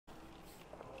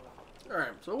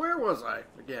Alright, so where was I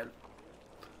again?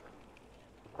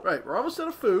 Right, we're almost out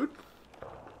of food.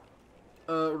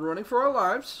 Running for our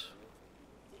lives.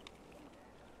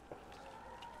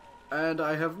 And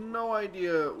I have no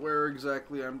idea where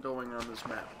exactly I'm going on this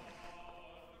map.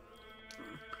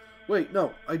 Wait,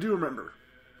 no, I do remember.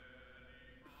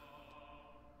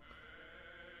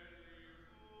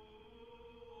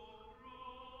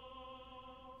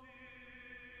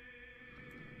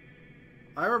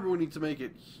 I remember we need to make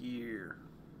it here.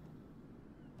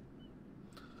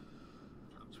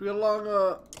 So we got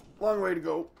a long way to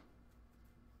go.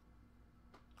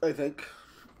 I think.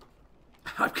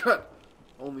 I've got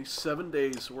only 7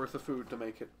 days worth of food to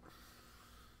make it.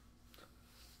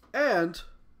 And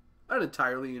an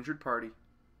entirely injured party.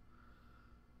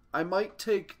 I might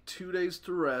take 2 days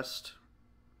to rest,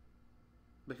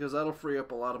 because that'll free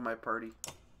up a lot of my party.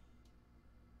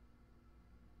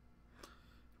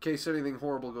 In case anything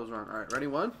horrible goes wrong. Alright, ready?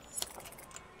 1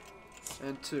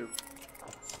 and 2.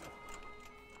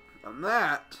 And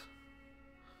that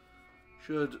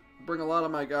should bring a lot of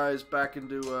my guys back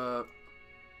into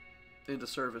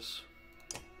service.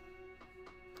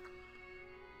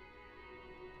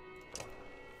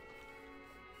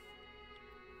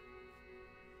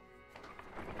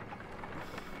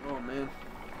 Oh man.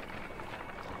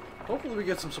 Hopefully we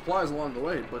get some supplies along the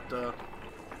way, but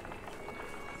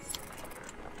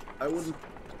I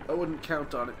wouldn't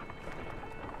count on it.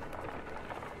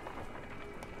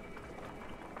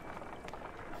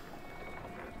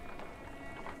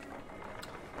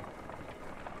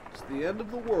 It's the end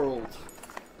of the world,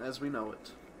 as we know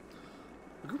it.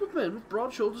 A group of men with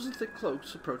broad shoulders and thick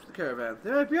cloaks approach the caravan.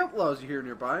 There might be outlaws you hear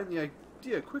nearby, and the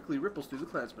idea quickly ripples through the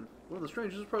clansmen. One of the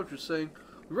strangers approaches, saying,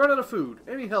 "We run out of food.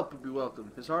 Any help would be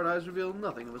welcome." His hard eyes reveal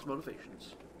nothing of his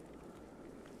motivations.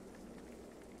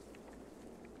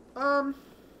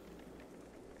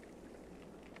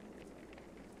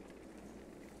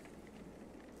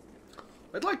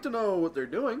 I'd like to know what they're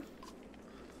doing.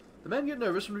 The men get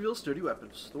nervous and reveal sturdy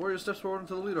weapons. The warrior steps forward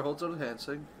until the leader holds out a hand,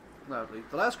 saying loudly,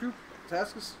 "The last group to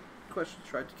ask us questions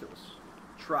tried to kill us."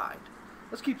 Tried.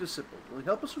 Let's keep this simple. Will you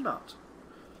help us or not?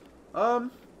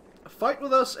 Fight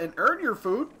with us and earn your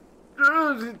food?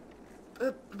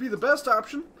 That'd be the best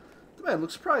option. The man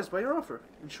looks surprised by your offer.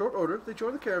 In short order, they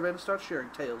join the caravan and start sharing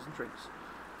tales and drinks.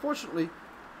 Fortunately,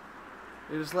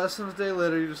 it is less than a day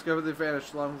later you discover they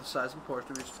vanished along with the size and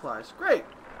portion of your supplies. Great!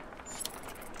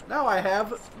 Now I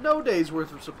have no day's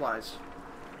worth of supplies.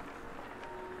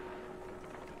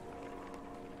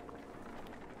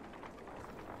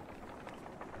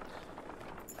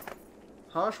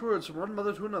 Harsh words from one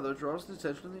mother to another draws the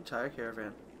attention of the entire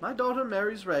caravan. My daughter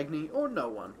marries Ragni, or no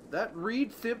one. That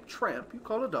reed-thimp tramp you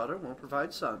call a daughter won't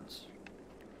provide sons.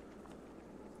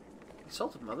 The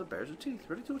insulted mother bares her teeth,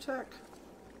 ready to attack.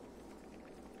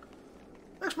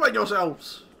 Explain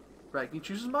yourselves! Ragni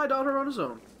chooses my daughter on his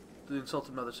own, the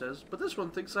insulted mother says, but this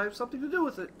one thinks I have something to do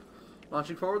with it.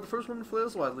 Launching forward, the first woman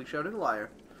flails wildly, shouting,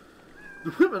 "Liar."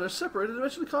 The women are separated and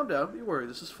eventually calm down. Don't you worry,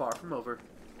 this is far from over.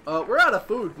 We're out of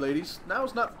food, ladies.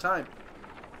 Now's not the time.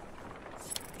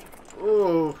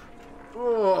 Oh.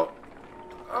 Oh.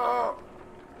 Oh.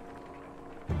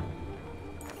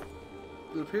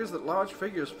 It appears that large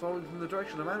figures falling from the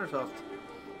direction of Anertoft.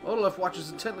 Olaf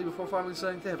watches intently before finally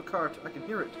saying, "They have a cart. I can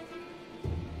hear it."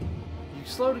 You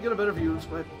slow to get a better view and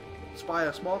spy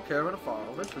a small caravan afar.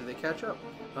 Eventually they catch up.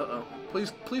 Uh-oh.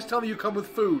 Please tell me you come with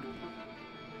food.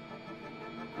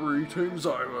 Greetings,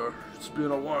 Ira. It's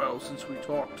been a while since we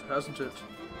talked, hasn't it?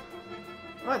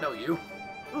 I know you.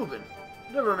 Ubin.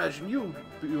 Never imagined you'd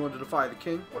be one to defy the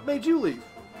king. What made you leave?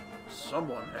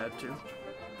 Someone had to.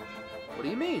 What do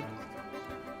you mean?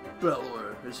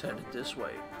 Bellower is headed this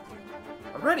way.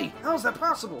 Already? How is that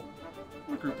possible?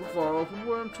 A group of far-off and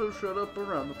Wormtoe showed up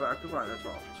around the back of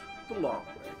Irontoft. The long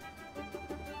way.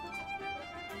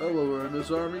 Bellower and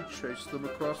his army chased them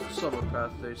across the summer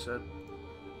path, they said.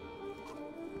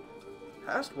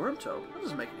 Past Wormtoe? That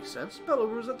doesn't make any sense. Bellower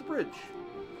was at the bridge.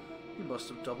 He must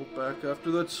have doubled back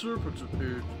after that serpent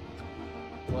appeared.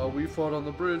 While we fought on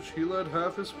the bridge, he led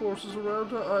half his forces around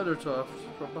to Eidertoft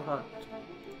from behind.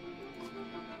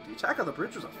 The attack on the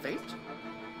bridge was a feint?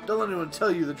 Don't let anyone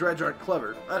tell you the Dredge aren't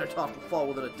clever. Eidertoft will fall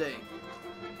within a day.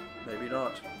 Maybe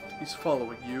not. He's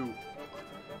following you.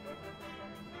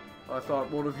 I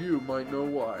thought one of you might know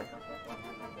why.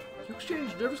 You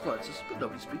exchange nervous glances, but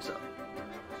nobody speaks up.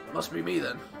 Must be me,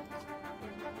 then.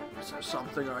 Is there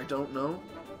something I don't know?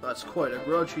 That's quite a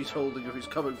grudge he's holding if he's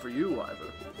coming for you,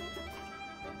 Ivor.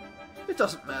 It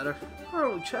doesn't matter. Our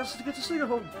only chance is to get to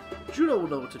Singerholm. Juno will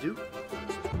know what to do.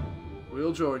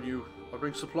 We'll join you. I'll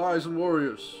bring supplies and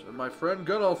warriors, and my friend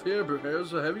Gunnulf here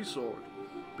bears a heavy sword.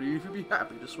 Believe he'd be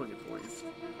happy to swing it for you.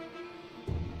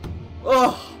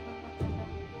 Oh!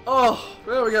 Oh!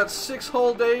 Well, we got 6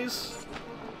 whole days.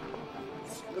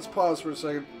 Let's pause for a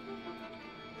second.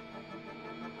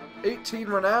 18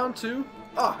 renown, too.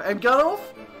 Oh, and Gunnulf?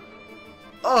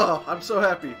 Oh, I'm so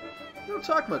happy. You don't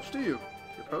talk much, do you?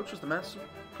 You approach the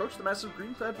massive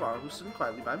green-clad varl who's sitting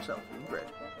quietly by himself, eating bread.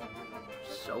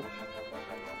 So?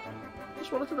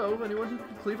 Just wanted to know if anyone who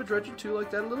can cleave a dredge in two like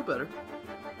that a little better.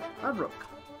 I'm Rook.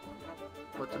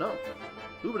 What to know?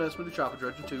 Uben asked me to chop a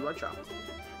dredge in two, I chop.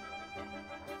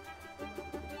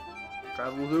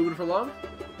 Traveled with Uben for long?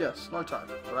 Yes, long time.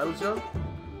 When I was young,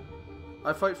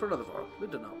 I fight for another varl. It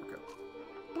did not work out.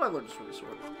 But I learned to swing a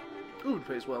sword. Uben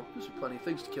pays well. Gives me plenty of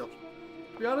things to kill.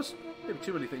 To be honest, maybe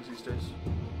too many things these days.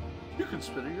 You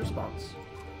consider your response.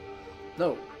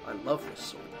 No, I love this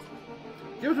sword.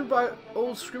 Given to me by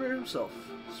old Scribner himself.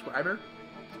 Scribner?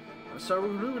 I start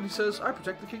with Uben and he says, I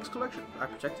protect the king's collection. I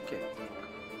protect the king.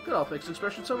 Gunnulf makes an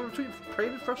expression somewhere between pain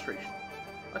and frustration.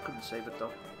 I couldn't save it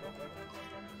though.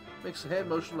 Makes a hand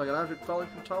motion like an object falling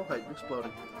from a tall height and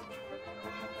exploding.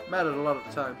 Mattered a lot at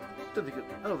the time. I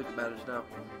don't think it matters now.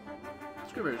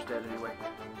 Scribner's dead anyway.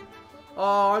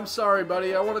 Oh, I'm sorry,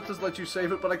 buddy. I wanted to let you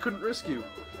save it, but I couldn't risk you.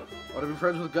 Want to be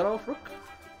friends with Gunnulf, Rook?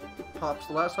 He pops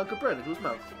the last hunk of bread into his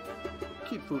mouth.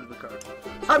 Keep food in the cart.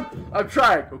 I'm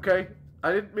trying, okay?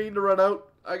 I didn't mean to run out.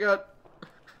 I got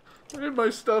my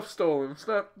stuff stolen. It's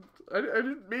not. I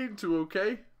didn't mean to,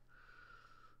 okay?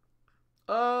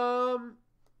 I'm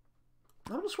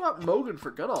gonna swap Mogan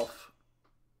for Gunnulf.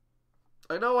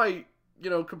 I know I,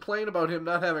 complain about him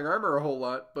not having armor a whole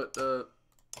lot, but they're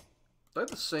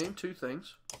the same 2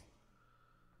 things.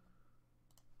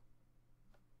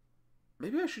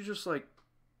 Maybe I should just,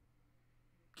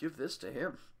 give this to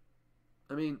him.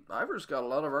 I mean, Ivor's got a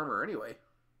lot of armor anyway.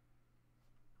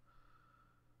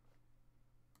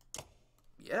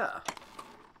 Yeah.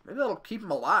 Maybe that'll keep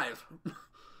him alive.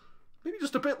 Maybe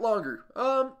just a bit longer.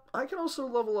 I can also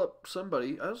level up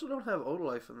somebody. I also don't have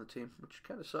Odolife in the team, which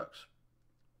kind of sucks.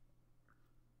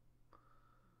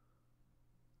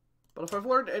 But if I've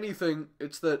learned anything,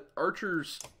 it's that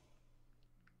archers,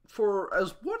 for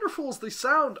as wonderful as they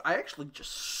sound, I actually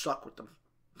just suck with them.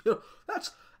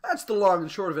 That's the long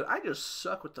and short of it. I just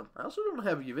suck with them. I also don't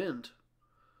have Yvind.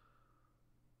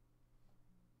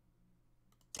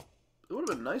 It would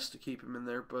have been nice to keep him in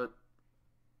there, but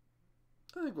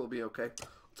I think we'll be okay.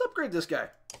 Let's upgrade this guy.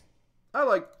 I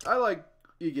like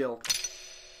Egil.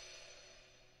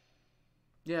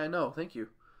 Yeah, I know. Thank you.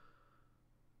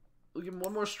 We'll give him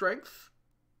 1 more strength.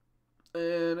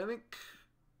 And I think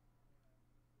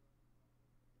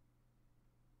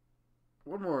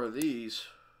 1 more of these.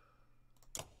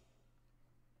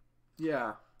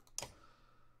 Yeah.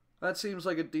 That seems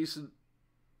like a decent...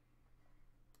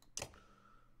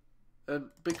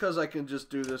 And because I can just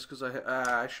do this, because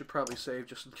I should probably save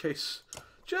just in case.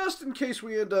 Just in case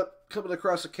we end up coming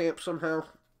across a camp somehow.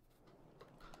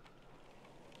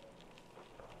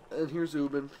 And here's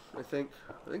Uben, I think.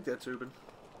 I think that's Uben.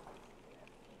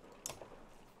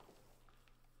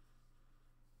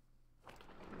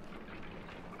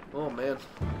 Oh, man.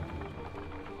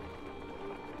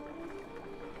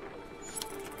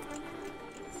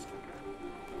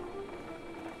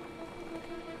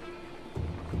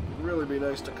 It'd really be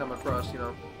nice to come across,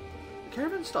 The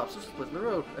caravan stops us split in the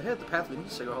road. Ahead, the path leading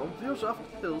to Saga home veers off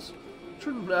into the hills,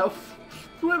 turned now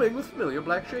swimming with familiar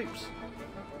black shapes.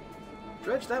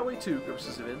 Dredge that way too,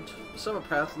 grimaces Yvind. The summer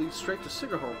path leads straight to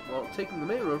Sigerholm, while taking the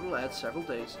main road will add several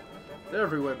days. They're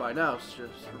everywhere by now,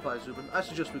 replies Zubin. I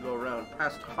suggest we go around,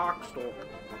 past Hawkstorp.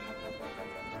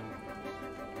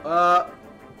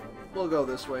 We'll go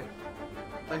this way.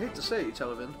 I hate to say it,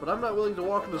 Yvind, but I'm not willing to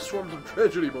walk into swarms of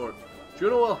dredge anymore.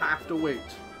 Juno will have to wait.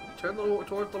 Turn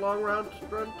towards the long round to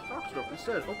Hawkstorp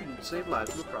instead, hoping to save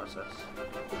lives in the process.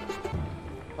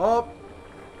 Oh,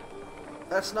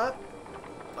 that's not...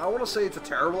 I want to say it's a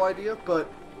terrible idea, but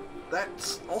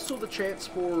that's also the chance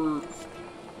for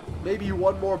maybe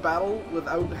 1 more battle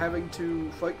without having to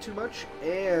fight too much,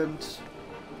 and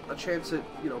a chance at,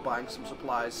 buying some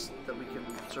supplies that we can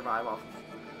survive off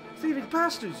of. Thieving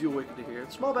bastards, you awaken to hear.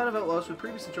 The small band of outlaws who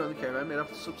previously joined the caravan made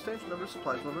up a substantial number of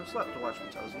supplies while they slept, the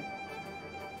watchman tells you.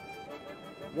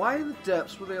 Why in the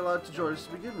depths were they allowed to join us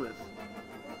to begin with?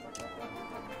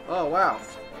 Oh, wow.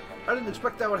 I didn't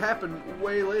expect that would happen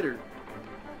way later.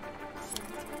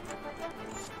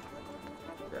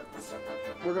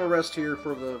 We're gonna rest here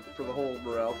for the whole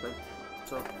morale thing.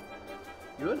 So,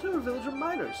 you enter a village of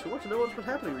miners who want to know what's been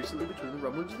happening recently between the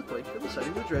rumblings of the quake and the sighting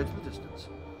of the dredge in the distance.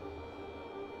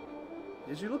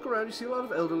 As you look around, you see a lot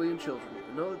of elderly and children,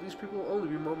 and know that these people will only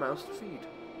be more mouths to feed.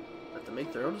 Let them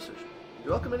make their own decision. You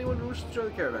welcome anyone who wishes to join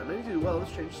the caravan. Many do, while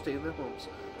others change to stay in their homes.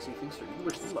 See things through. You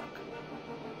wish them luck.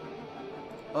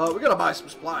 We gotta buy some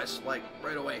supplies, like,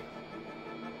 right away.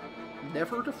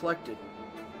 Never deflected.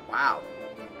 Wow.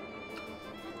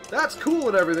 That's cool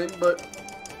and everything, but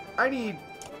I need...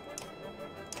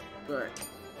 Alright.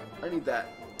 I need that.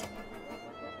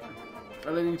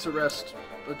 And I need to rest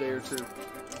a day or two.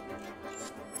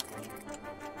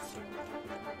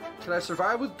 Can I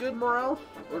survive with good morale?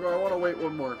 Or do I want to wait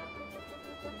one more?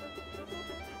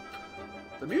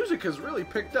 The music has really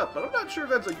picked up, but I'm not sure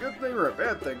if that's a good thing or a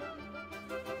bad thing.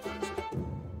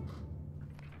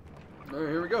 Alright,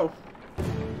 here we go.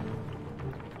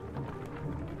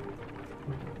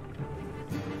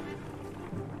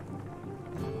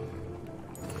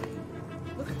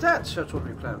 Look at that, shouts one of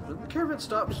your clansmen. The caravan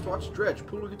stops to watch dredge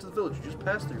pulling into the village you just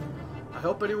passed through. I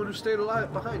hope anyone who stayed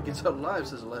alive behind gets out alive,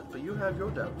 says Alette, but you have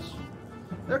your doubts.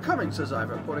 They're coming, says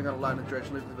Ivor, pointing out a line of dredge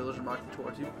leaving the village and marching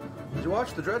towards you. As you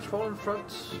watch, the dredge fall in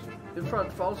front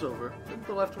falls over, then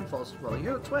the left one falls as well. You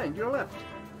hear a twang to your left.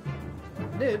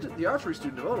 Nid, the archery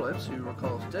student of Olaf's, who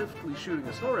recalls deftly shooting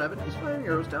a snow rabbit, is firing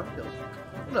arrows down the hill.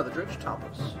 Another dredge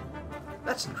topples.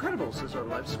 That's incredible, says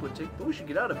Olaf, squinting, but we should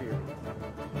get out of here.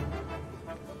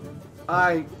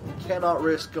 I cannot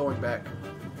risk going back.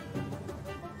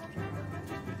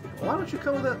 Why don't you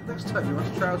come with that next time? You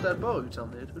want to try out that bow, you tell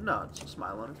Nid, who nods, a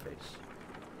smile on her face.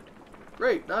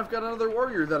 Great, now I've got another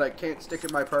warrior that I can't stick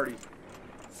in my party.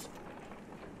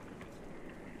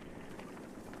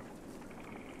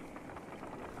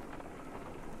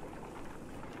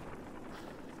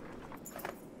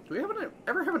 Do we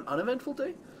ever have an uneventful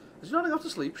day? As you're nodding off to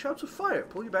sleep, shouts of fire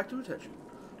pull you back to attention.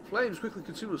 Flames quickly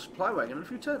consume a supply wagon and a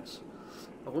few tents.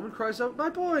 A woman cries out, "My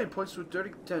boy!" and points to a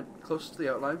dirty tent closest to the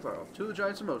outlying fire. Two of the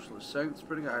giants are motionless, staring at the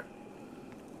spreading iron.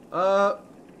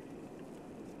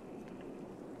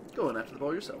 Go in after the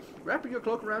bow yourself. Wrapping your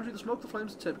cloak around you, the smoke of the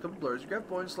flames of the tent become blurs. You grab the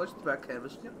boy and slice the back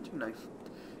canvas with your knife.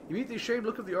 You meet the ashamed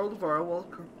look of the Earl of Varro while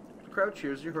the crowd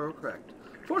cheers as your hero cracked.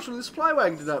 Fortunately, the supply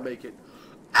wagon did not make it.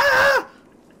 Ah!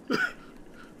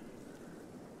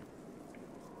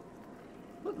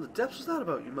 What in the depths was that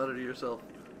about, you mutter to yourself.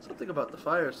 Something about the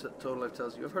fire, Total Life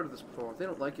tells you. I've heard of this before. They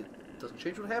don't like it. It doesn't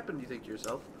change what happened, you think to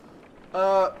yourself.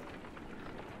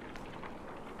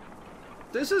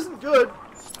 This isn't good.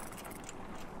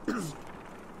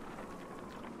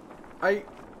 I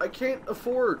can't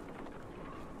afford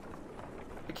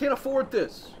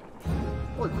this.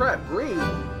 Holy crap, green.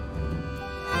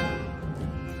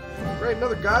 Great,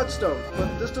 another godstone,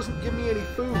 but this doesn't give me any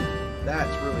food.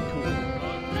 That's really cool.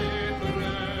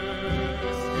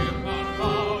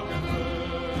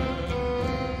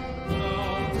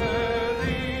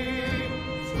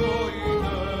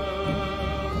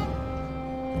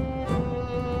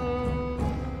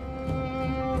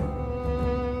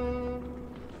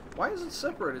 Why is it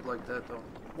separated like that, though?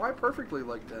 Why perfectly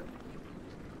like that?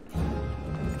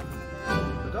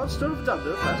 The Godstone of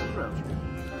Thunder passes around you.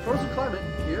 In the frozen climate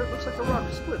here, it looks like the rock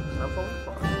is split and is now falling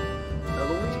apart. Now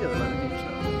holding together by the deep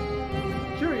snow.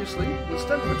 Curiously, the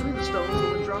stem between the stones, the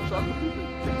wind drops off completely.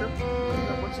 Picked up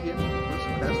once again, once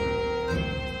it passed through.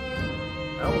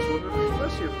 I almost wonder if we should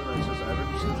rest here for the night, says Ivor,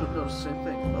 who seems to have noticed the same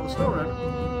thing. Well, the snow around it,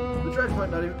 the dredge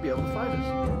might not even be able to find us.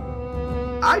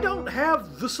 I don't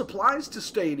have the supplies to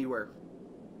stay anywhere.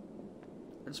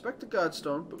 Inspect the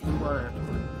Godstone, but move on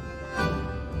afterward.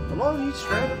 Along each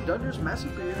strand of Dunder's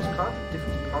massive beard is carved a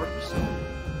different part of the stone.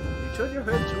 You turn your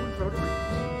head to and fro to read it.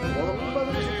 While the little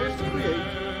mother was the first to create,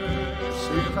 you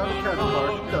soon found a counterpart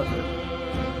of Dunder.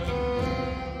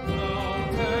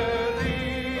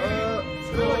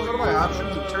 Can I go to my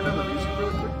options and turn down the music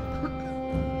really quick?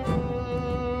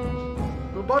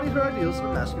 To embody her ideals in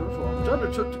a masculine form,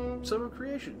 Dunder took to some of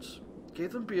creations,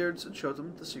 gave them beards, and showed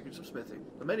them the secrets of smithing.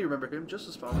 The many remember him just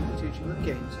as fondly, teaching them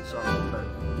games and songs of park.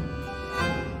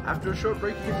 After a short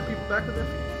break, you get the people back on their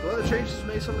feet. The weather changes and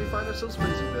may suddenly find ourselves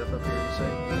freezing death up here, you say.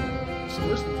 So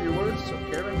listen to your words, so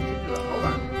caravan continues on. Hold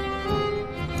on.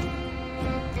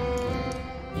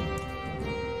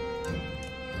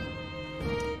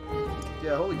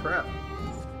 Yeah, holy crap.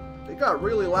 It got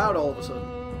really loud all of a sudden.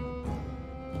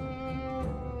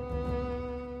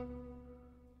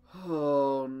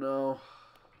 Oh no.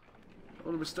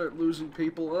 I'm gonna start losing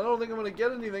people. I don't think I'm gonna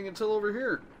get anything until over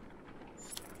here.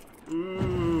 I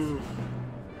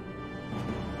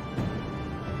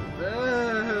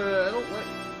don't like...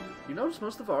 You notice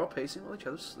most of Varro pacing while each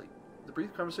other sleep. The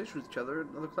brief conversation with each other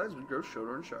and other clansmen grows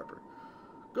shorter and sharper.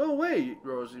 Go away,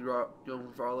 Rosie,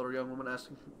 young Varro, or young woman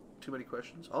asking too many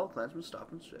questions. All the clansmen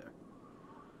stop and stare.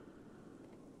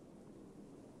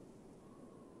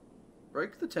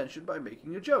 Break the tension by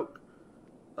making a joke.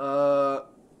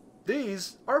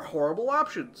 These are horrible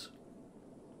options.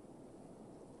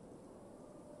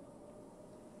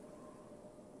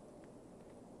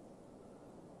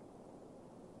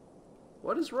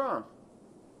 What is wrong?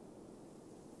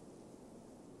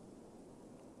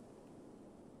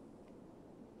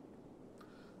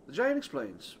 The giant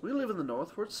explains, we live in the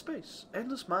north where it's space.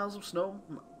 Endless miles of snow,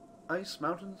 ice,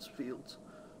 mountains, fields.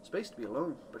 Space to be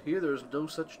alone. But here there is no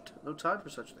time for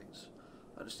such things.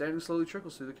 Understanding slowly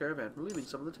trickles through the caravan, relieving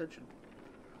some of the tension.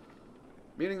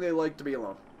 Meaning they like to be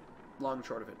alone. Long and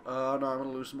short of it. No, I'm going to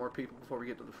lose some more people before we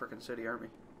get to the frickin' city army.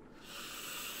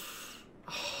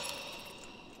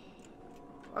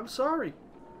 I'm sorry.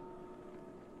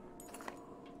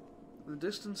 In the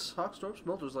distance, Hawkstorp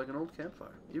smolders like an old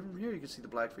campfire. Even from here you can see the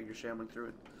black figure shambling through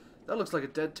it. That looks like a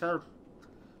dead town.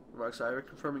 Remarks Ira,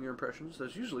 confirming your impressions.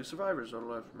 There's usually survivors,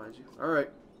 Odolaf reminds you. Alright.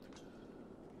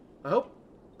 I hope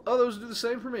others do the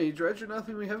same for me. Dredge or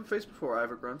nothing we haven't faced before,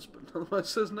 Ivor grunts, but otherwise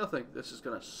says nothing. This is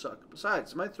gonna suck.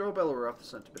 Besides, it might throw Bellower off the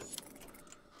scent a bit.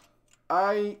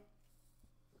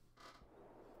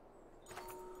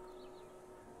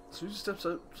 As soon as he steps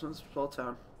out from this small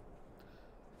town,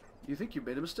 you think you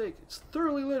made a mistake. It's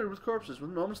thoroughly littered with corpses.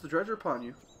 Within moments, the dredge are upon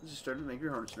you. As you start an angry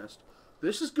hornet's nest.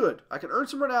 This is good. I can earn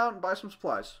some renown and buy some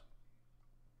supplies.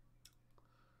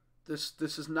 This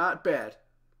is not bad.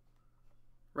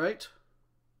 Right?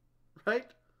 Right?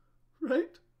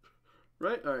 Right?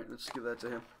 Right? Alright, let's give that to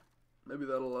him. Maybe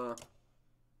that'll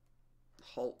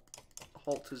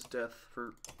halt his death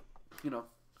for, you know.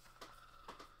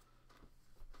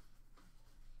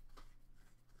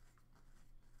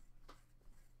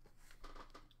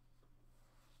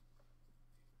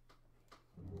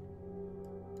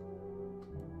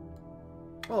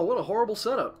 Oh, what a horrible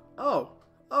setup. Oh,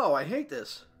 I hate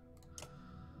this.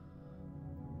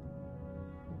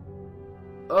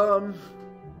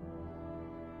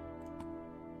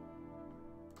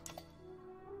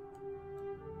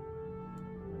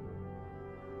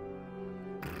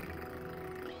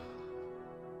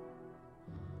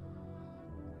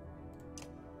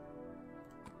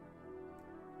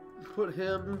 Put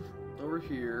him over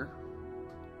here.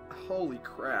 Holy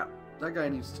crap. That guy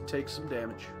needs to take some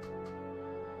damage.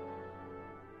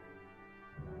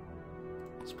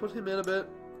 Let's put him in a bit.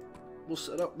 We'll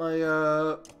set up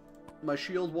my my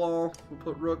shield wall. We'll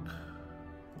put Rook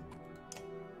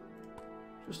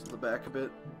just in the back a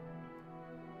bit.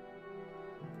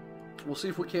 We'll see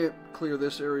if we can't clear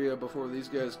this area before these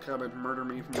guys come and murder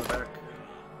me from the back.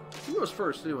 Who goes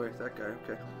first anyway? That guy,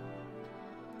 okay.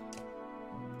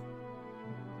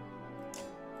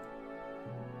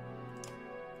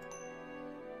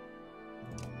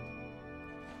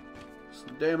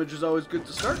 Some damage is always good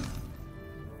to start.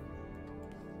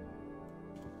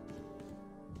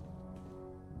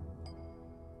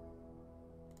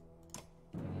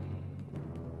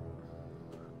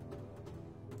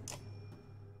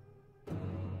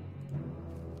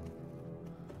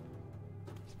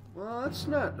 Well, that's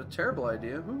not a terrible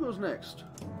idea. Who goes next?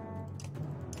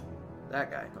 That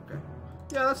guy, okay.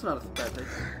 Yeah, that's not a bad thing.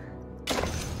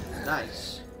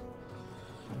 Nice.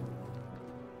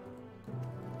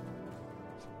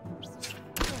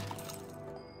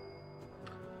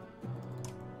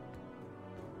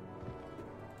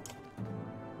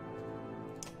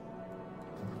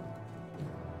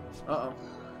 Uh-oh.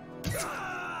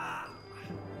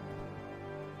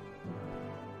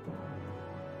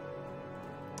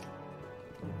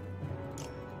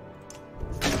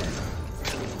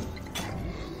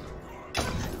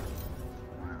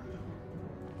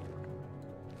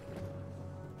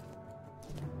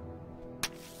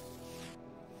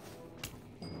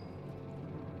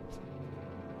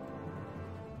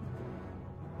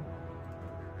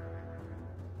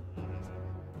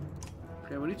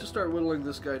 Okay, we need to start whittling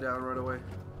this guy down right away.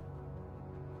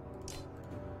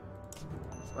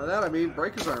 By that I mean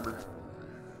break his armor.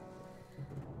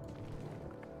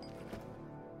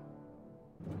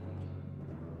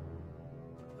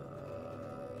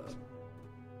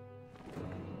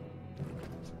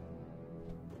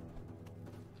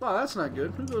 Oh, that's not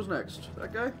good. Who goes next?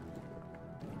 That guy?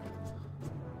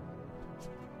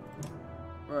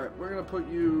 Alright, we're gonna put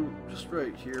you just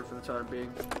right here for the time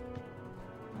being.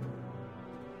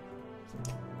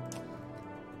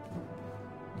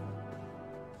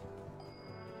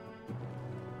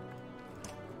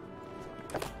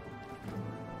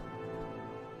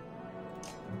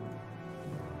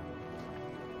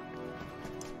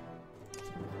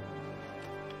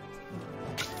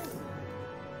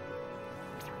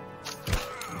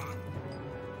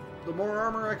 The more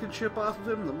armor I can chip off of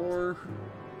him, the more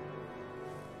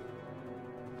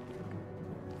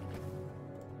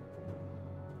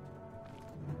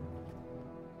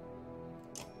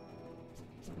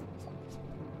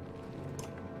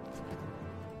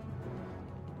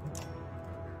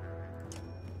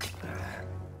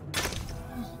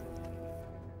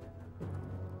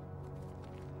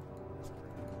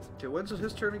Okay, when's it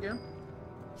his turn again?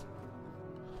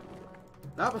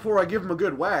 Not before I give him a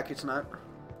good whack, it's not.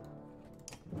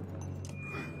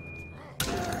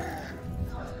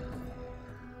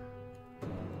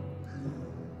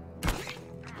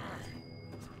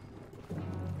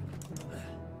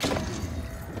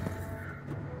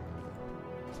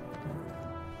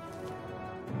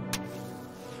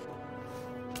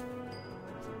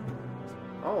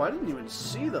 Oh, I didn't even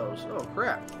see those. Oh,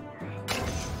 crap.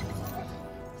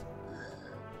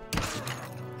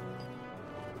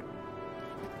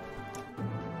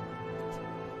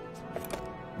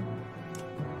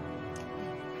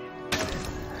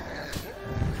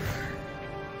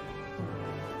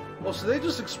 Oh, so they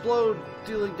just explode,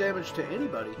 dealing damage to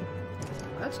anybody.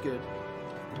 That's good.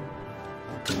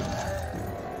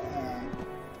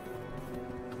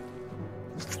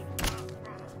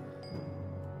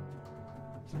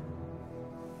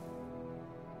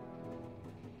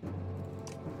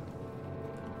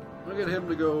 I'll get him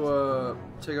to go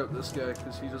take out this guy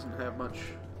because he doesn't have much.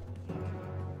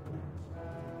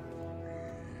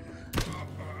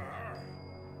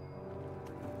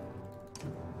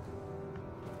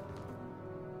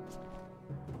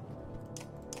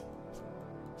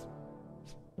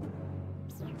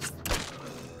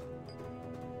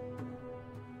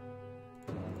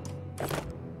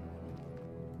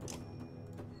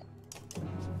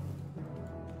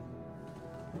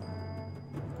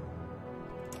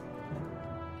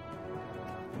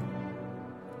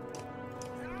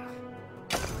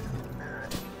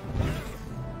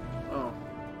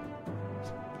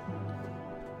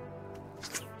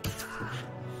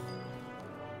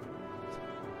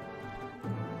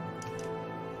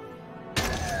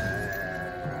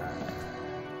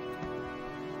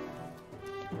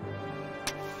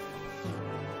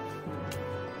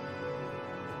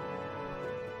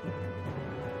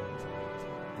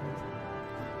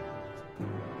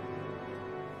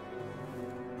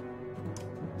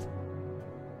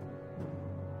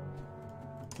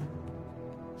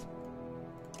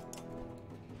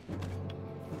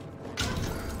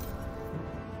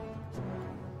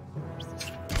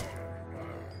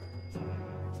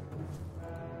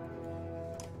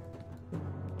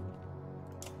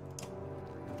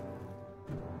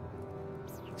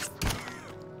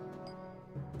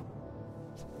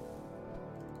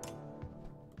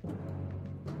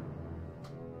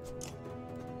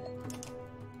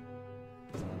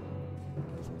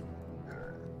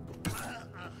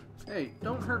 Hey,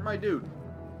 don't hurt my dude.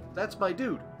 That's my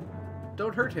dude.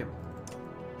 Don't hurt him.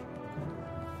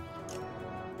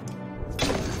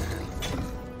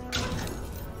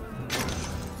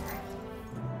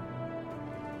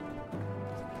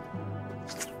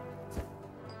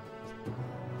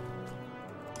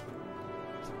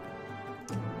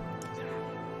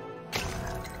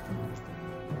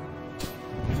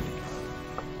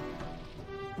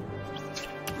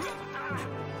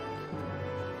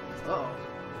 Uh-oh.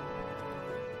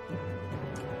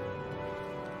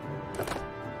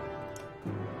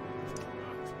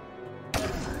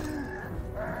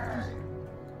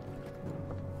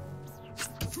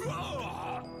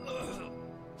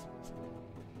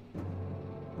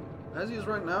 As he is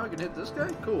right now, I can hit this guy?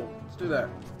 Cool. Let's do that.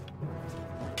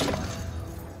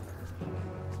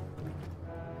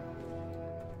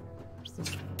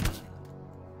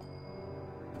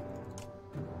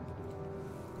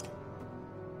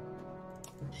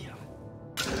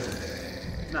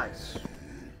 Nice.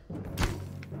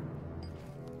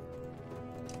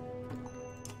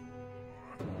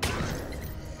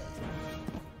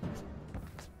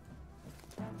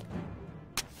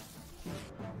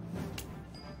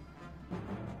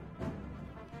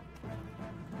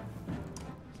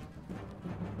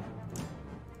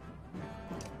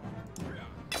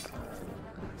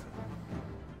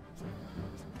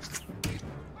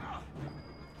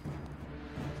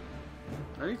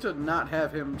 I need to not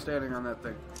have him standing on that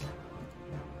thing.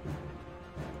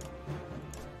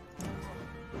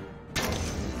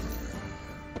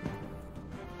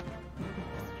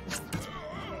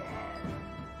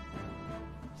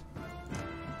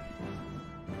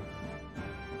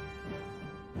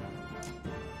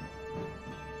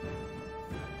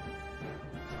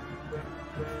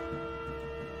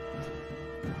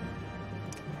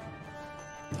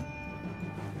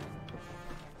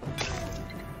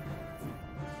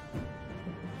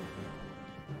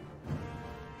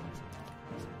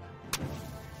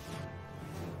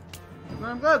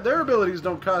 I'm glad their abilities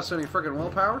don't cost any freaking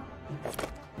willpower.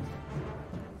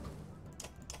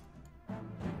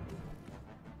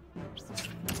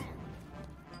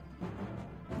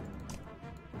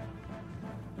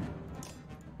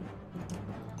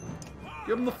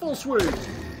 Give him the full swing!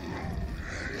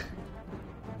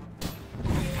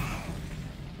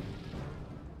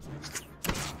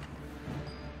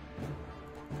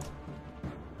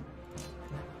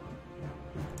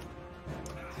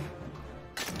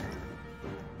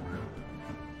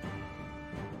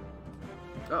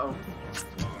 Uh-oh.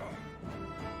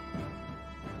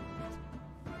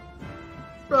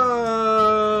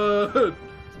 Run!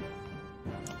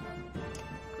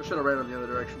 I should have ran in the other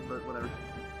direction, but whatever.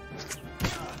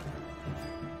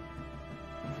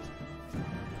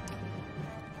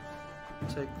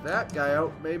 Take that guy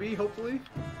out, maybe, hopefully.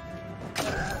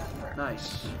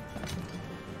 Nice.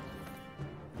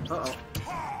 Uh-oh.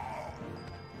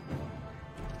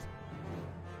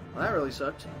 Well, that really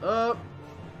sucked.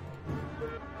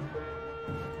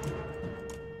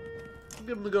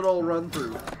 Give him the good old run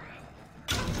through.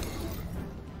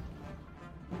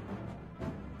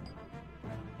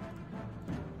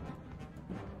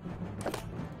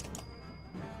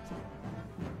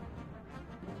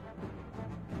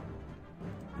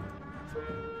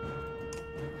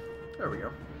 There we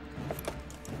go.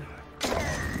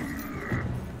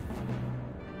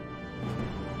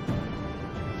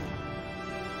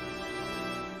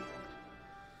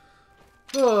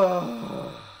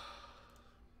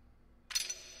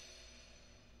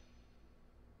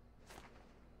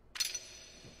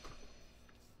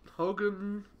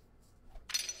 Hogan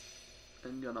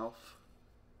and Gunolf.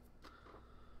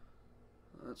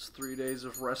 That's 3 days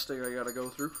of resting I gotta go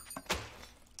through.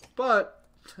 But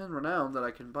 10 renown that I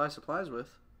can buy supplies with.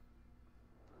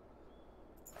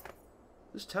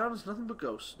 This town is nothing but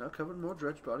ghosts, now covered in more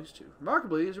dredged bodies too.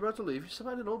 Remarkably, as you're about to leave, you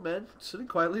find an old man sitting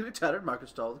quietly in a tattered market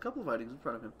stall with a couple of items in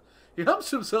front of him. He hums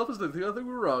to himself as though nothing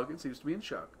were wrong and seems to be in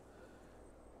shock.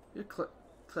 Your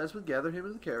clansmen gather him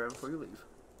into the caravan before you leave.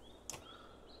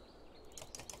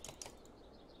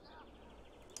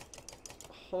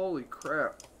 Holy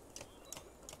crap.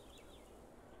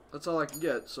 That's all I can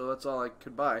get, so that's all I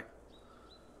could buy.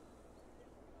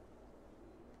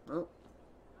 Well,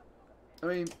 I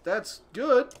mean, that's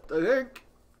good, I think.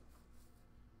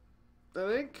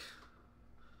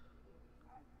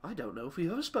 I don't know if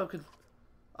we've ever spoken.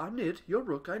 I'm Nid, you're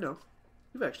Rook, I know.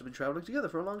 We've actually been traveling together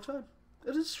for a long time.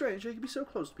 It is strange I can be so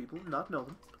close to people and not know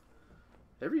them.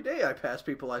 Every day I pass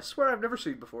people I swear I've never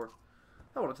seen before.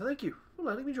 I wanted to thank you for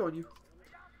letting me join you.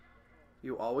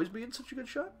 You always being such a good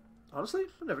shot? Honestly,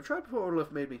 I never tried before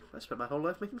Orliff made me. I spent my whole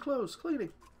life making clothes,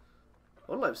 cleaning.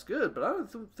 Orliff's good, but I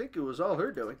don't think it was all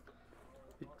her doing.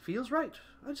 It feels right.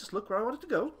 I just look where I want it to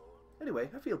go. Anyway,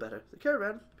 I feel better. The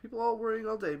caravan, people all worrying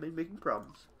all day, making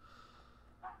problems.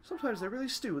 Sometimes they really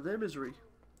stew in their misery.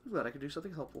 I'm glad I can do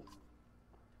something helpful.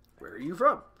 Where are you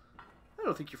from? I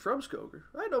don't think you're from Skoger.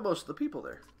 I know most of the people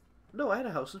there. No, I had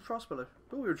a house in Frostmiller,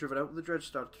 but we were driven out when the dredge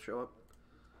started to show up.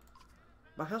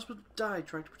 My husband died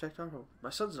trying to protect our home.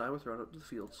 My sons and I were thrown out into the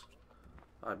fields.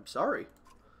 I'm sorry.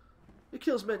 It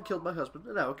kills men killed my husband,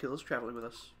 and now it kills traveling with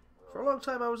us. For a long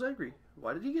time I was angry.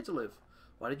 Why did he get to live?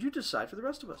 Why did you decide for the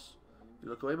rest of us? You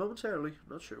look away momentarily,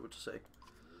 not sure what to say.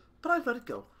 But I've let it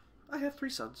go. I have 3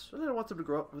 sons, and I don't want them to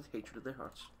grow up with hatred in their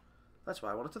hearts. That's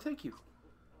why I wanted to thank you.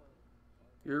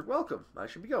 You're welcome. I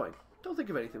should be going. Don't think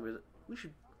of anything with it.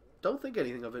 Don't think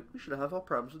anything of it. We should have our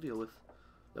problems to deal with.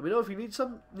 Let me know if you need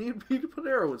me to put an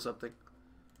arrow in something.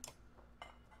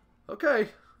 Okay,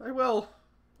 I will.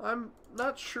 I'm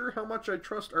not sure how much I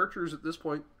trust archers at this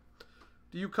point.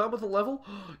 Do you come with a level?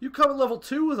 You come at level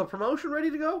 2 with a promotion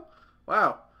ready to go?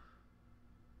 Wow.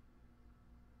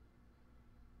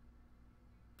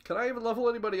 Can I even level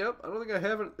anybody up? I don't think I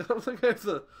have it. I don't think I have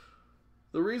the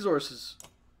resources.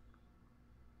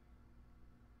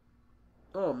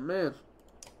 Oh man.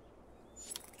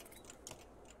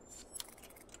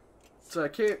 So I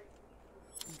can't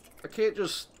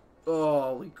just, oh,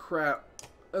 holy crap.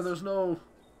 And there's no,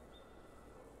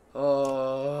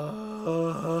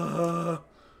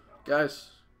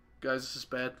 guys, this is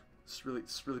bad. This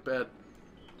is really bad.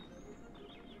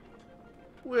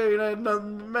 We ain't had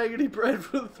nothing but maggoty bread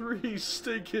for 3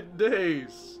 stinking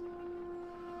days.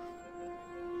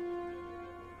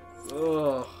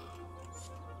 Ugh.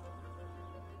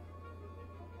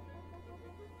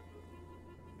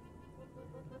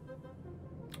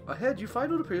 Ahead, you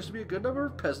find what appears to be a good number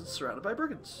of peasants surrounded by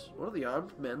brigands. One of the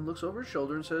armed men looks over his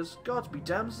shoulder and says, "Gods be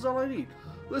damned, this is all I need.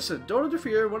 Listen, don't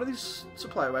interfere, one of these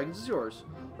supply wagons is yours."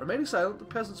 Remaining silent, the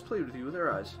peasants plead with you with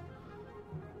their eyes.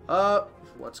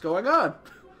 What's going on?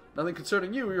 Nothing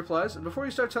concerning you, he replies, and before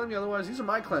you start telling me otherwise, these are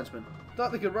my clansmen.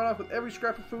 Thought they could run off with every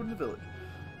scrap of food in the village.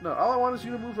 No, all I want is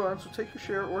you to move on, so take your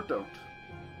share or don't.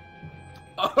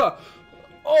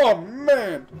 Oh,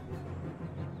 man!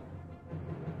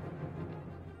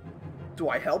 Do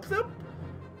I help them?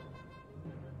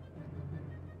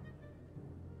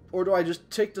 Or do I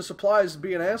just take the supplies and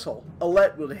be an asshole?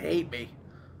 Alette would hate me.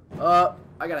 I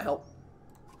gotta help.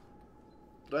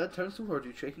 Dad turns toward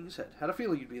you, shaking his head. Had a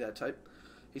feeling you'd be that type.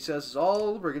 He says as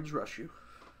all the brigands rush you.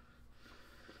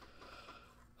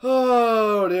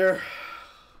 Oh, dear.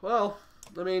 Well,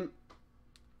 I mean,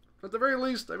 at the very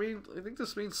least, I mean, I think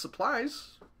this means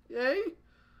supplies. Yay.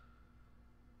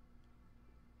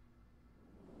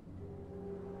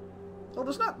 Well,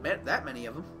 there's not that many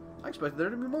of them. I expected there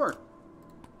to be more.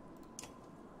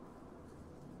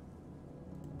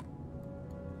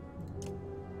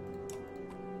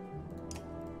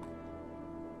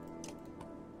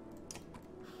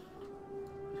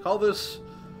 Call this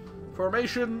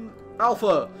Formation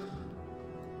Alpha.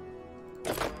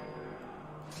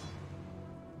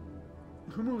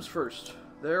 Who moves first?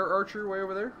 There, Archer, way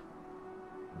over there?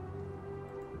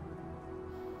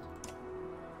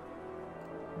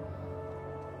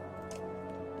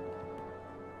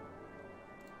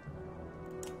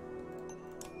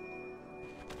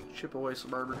 Chip away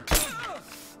some armor.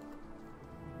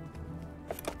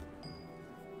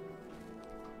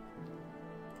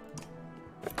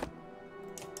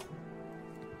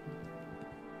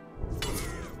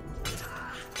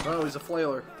 Oh, he's a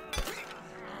flailer.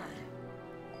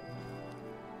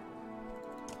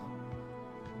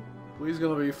 Well, he's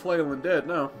gonna be flailing dead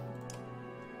now.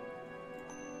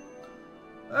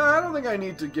 I don't think I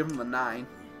need to give him a 9.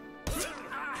 I'm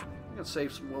gonna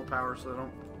save some willpower so I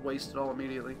don't waste it all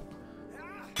immediately.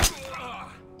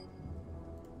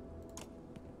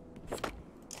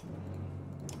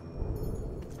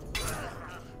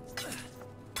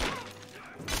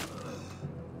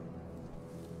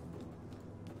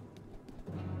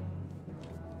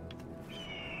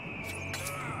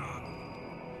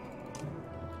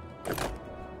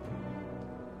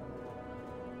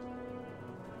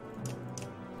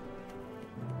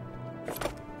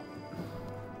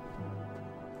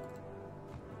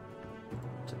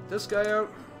 Take this guy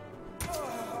out.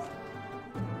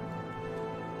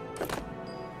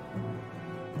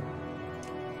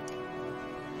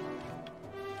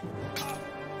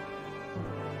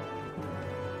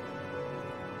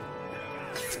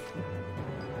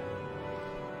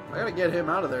 I gotta get him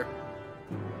out of there.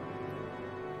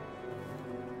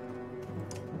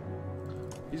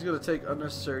 He's gonna take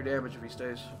unnecessary damage if he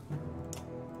stays.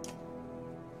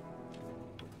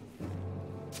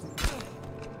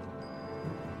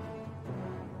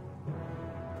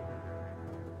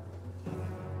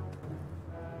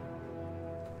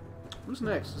 Who's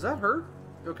next? Is that her?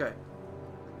 Okay.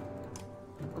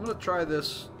 I'm gonna try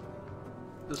this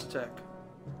tech.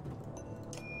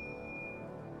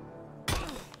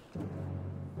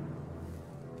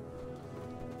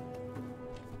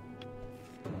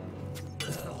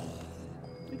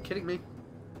 Are you kidding me?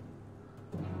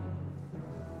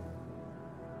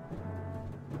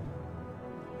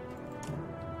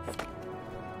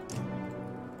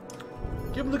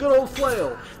 Give him the good old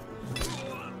flail.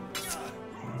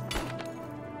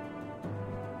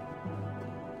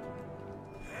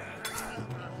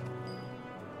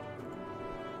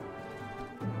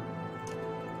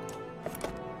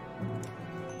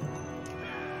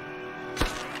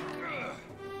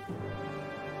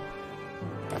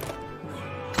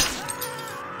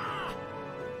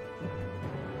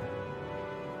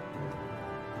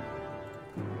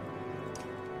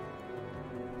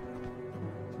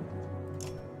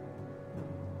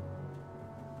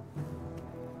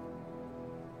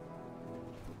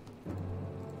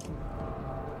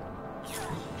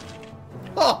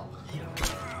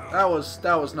 Oh,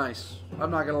 that was nice.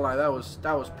 I'm not gonna lie, that was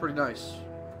pretty nice.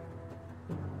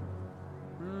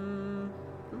 Who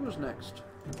was next?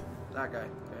 That guy.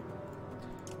 Okay,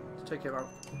 let's take him out,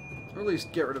 or at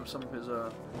least get rid of some of his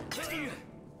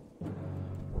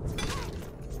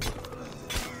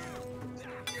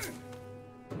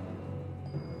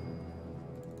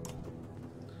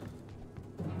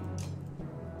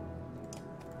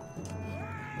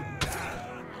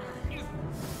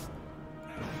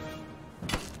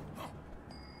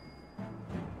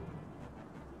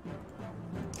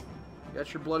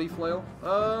Got your bloody flail?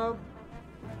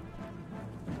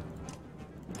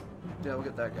 Yeah, we'll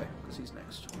get that guy, because he's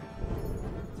next.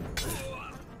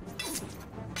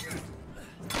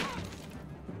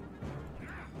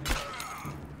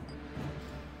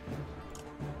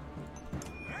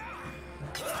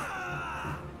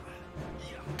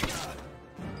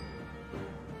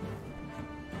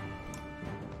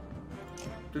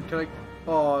 Dude, can I...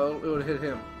 Oh, it would hit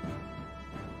him.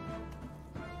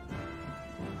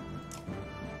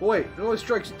 Wait, it only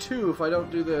strikes 2 if I don't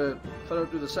do the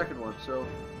second one. So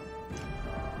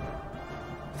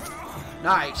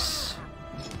Nice.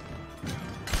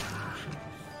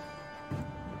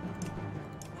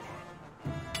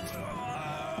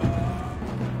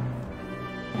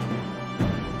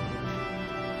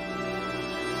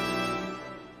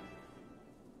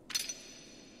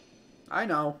 I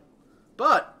know.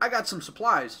 But I got some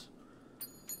supplies.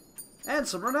 And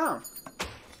some renown.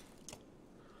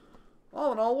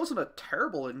 All in all, wasn't a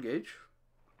terrible engage.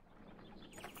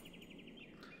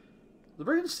 The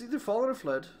brigands either fallen or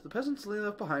fled. The peasants lay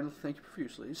left behind will thank you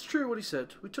profusely. It's true what he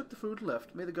said. We took the food and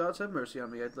left. May the gods have mercy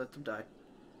on me. I'd let them die.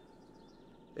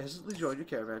 They hesitantly joined your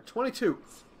caravan. 22.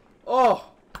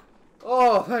 Oh!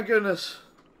 Oh, thank goodness.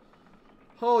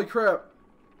 Holy crap.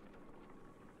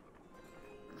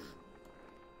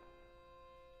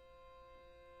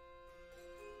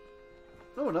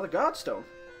 Oh, another godstone.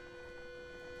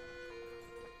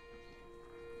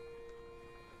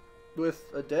 With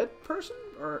a dead person?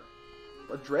 Or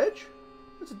a dredge?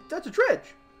 That's a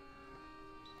dredge.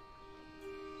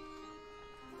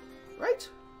 Right?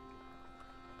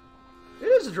 It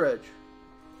is a dredge.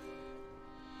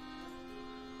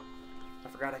 I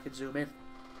forgot I could zoom in.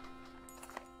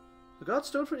 The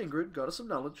godstone for Ingrid, goddess of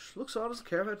knowledge, looks on as the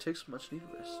caravan takes much needed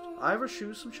rest. Ivor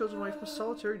shoos some children away from a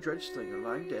solitary dredge slinger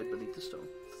lying dead beneath the stone.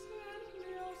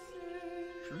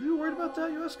 Should we be worried about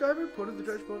that, you ask Ivor, pointing the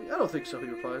dredge body? I don't think so, he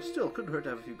replies. Still, couldn't hurt to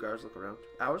have a few guards look around.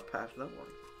 Hours pass without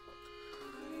warning.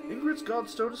 Ingrid's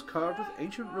godstone is carved with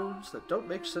ancient runes that don't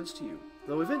make sense to you,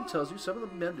 though Evin tells you some of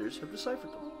the menders have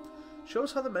deciphered them.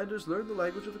 Shows how the menders learned the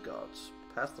language of the gods.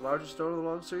 Past the largest stone of the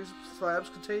long series of slabs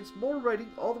contains more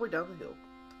writing all the way down the hill.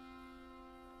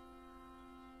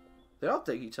 The odd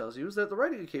thing, he tells you, is that the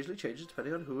writing occasionally changes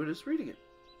depending on who it is reading it.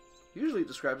 Usually it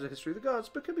describes the history of the gods,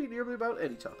 but can be nearly about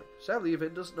any topic. Sadly,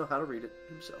 Evin doesn't know how to read it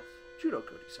himself. Judo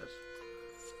code, he says.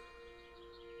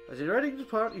 As you're ready to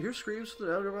depart, you hear screams from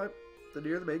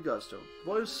near the main godstone.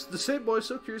 The same boy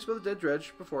so curious about the dead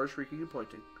dredge before shrieking and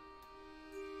pointing.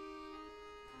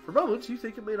 For a moment, you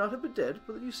think it may not have been dead,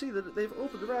 but then you see that they've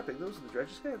opened the wrapping. Those in the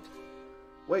dredge's hand.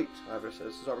 Wait, Ivor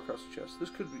says, his arm across the chest. This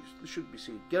shouldn't be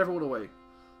seen. Get everyone away.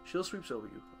 Shield sweeps over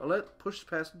you. Alette pushes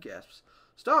past and gasps.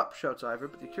 Stop! Shouts Ivor,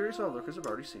 but the curious onlookers have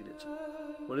already seen it.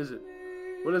 What is it?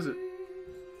 What is it?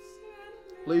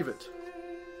 Leave it.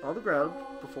 On the ground,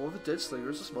 before the dead slinger,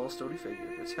 is a small stony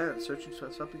figure, its hand searching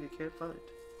for something it can't find.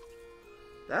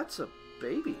 That's a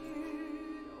baby.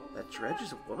 That dredge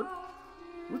is a woman?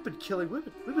 We've been killing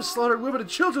women. We've been slaughtering women and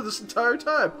children this entire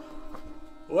time.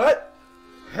 What?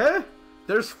 Huh?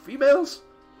 There's females?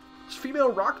 There's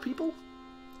female rock people?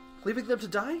 Leaving them to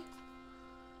die?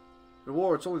 In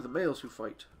war, it's only the males who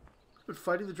fight. We've been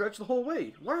fighting the dredge the whole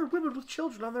way. Why are women with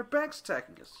children on their backs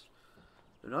attacking us?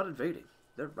 They're not invading.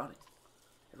 They're running.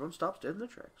 Everyone stops dead in their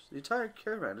tracks. The entire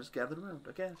caravan is gathered around,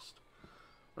 aghast.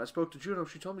 When I spoke to Juno,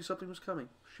 she told me something was coming.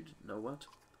 She didn't know what.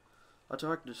 A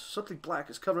darkness, something black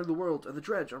is covering the world, and the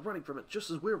dredge are running from it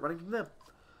just as we're running from them.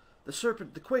 The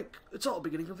serpent, the quake, it's all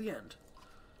beginning of the end.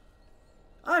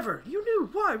 Ivor, you knew.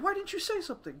 Why? Why didn't you say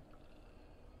something?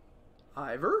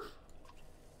 Ivor?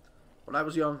 When I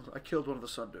was young, I killed one of the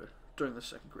Sunder during the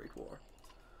Second Great War.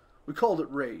 We called it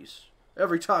Rays.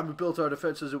 Every time we built our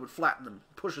defenses, it would flatten them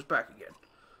and push us back again.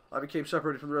 I became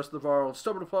separated from the rest of the Varl and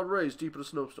stumbled upon Rays deep in a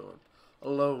snowstorm.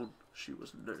 Alone, she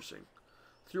was nursing.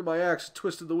 Threw my axe and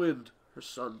twisted the wind. Her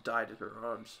son died in her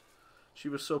arms. She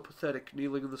was so pathetic,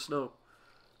 kneeling in the snow.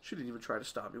 She didn't even try to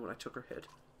stop me when I took her head.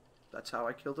 That's how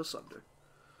I killed a Sunder.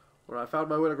 When I found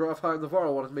my way to Grofheim, the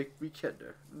Varl wanted to make me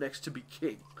Kender, next to be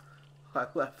king. I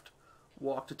left,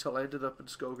 walked until I ended up in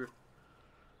Skoger,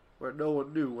 where no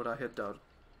one knew what I had done.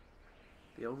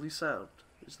 The only sound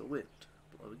is the wind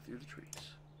blowing through the trees.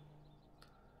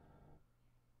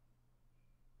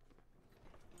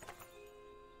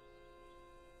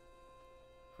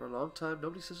 For a long time,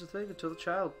 nobody says a thing until the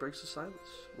child breaks the silence.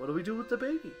 What do we do with the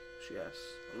baby? She asks.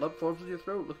 A lump forms in your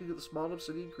throat, looking at the small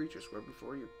obsidian creature square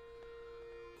before you.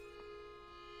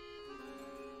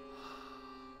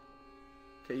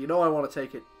 Okay, you know I want to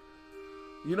take it.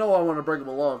 You know I want to bring him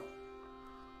along.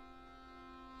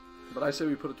 But I say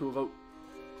we put it to a vote.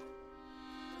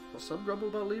 While some grumble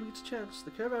about leaving it to chance,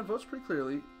 the caravan votes pretty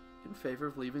clearly in favor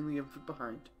of leaving the infant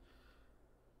behind.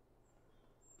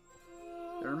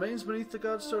 It remains beneath the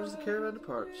godstone as the caravan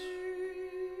departs.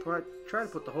 Try to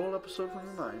put the whole episode from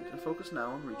your mind and focus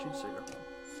now on reaching Saga.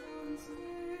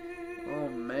 Oh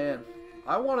man.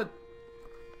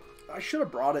 I should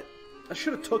have brought it. I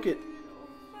should have took it.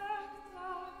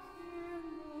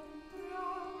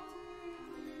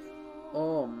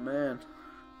 Oh man.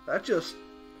 That just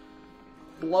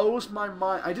blows my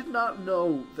mind. I did not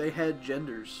know they had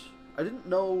genders. I didn't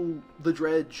know the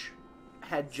dredge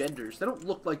had genders. They don't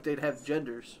look like they'd have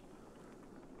genders.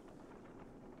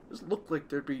 It doesn't look like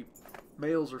there'd be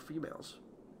males or females.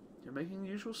 You're making the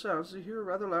usual sounds as you hear a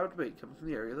rather loud debate coming from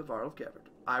the area the Varl have gathered.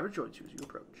 I rejoin you as you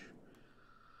approach.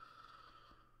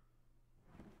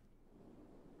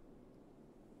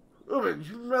 Ubin,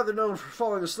 you're rather known for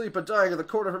falling asleep and dying in the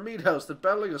corner of a meat house than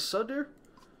battling a sundeer?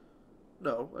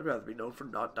 No, I'd rather be known for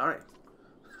not dying.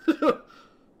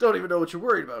 Don't even know what you're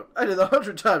worried about. I did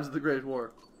 100 times in the Great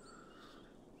War.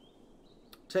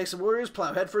 Take some warriors,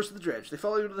 plow headfirst to the dredge. They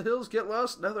follow you into the hills, get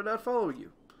lost, now they're not following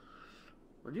you.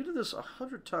 When you did this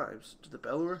 100 times, did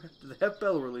they have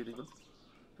Bellower leading them?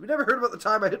 Have you never heard about the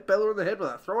time I hit Bellower in the head with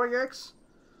a throwing axe?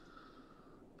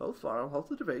 Both Varl halt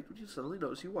the debate when you suddenly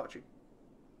notice you watching.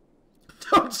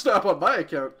 Don't stop on my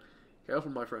account.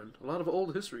 Careful, my friend. A lot of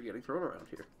old history getting thrown around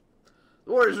here.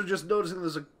 The warriors are just noticing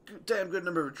there's a damn good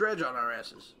number of dredge on our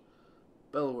asses.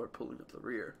 Bellower pulling up the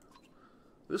rear.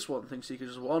 This one thinks he can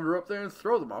just wander up there and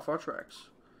throw them off our tracks.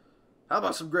 How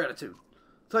about some gratitude?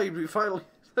 Thought you'd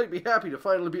be happy to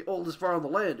finally be oldest Varl on the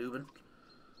land, Ubin.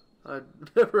 I'm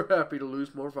never happy to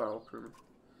lose more Varl, crewman.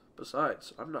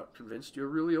 Besides, I'm not convinced you're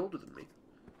really older than me.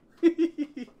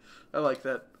 I like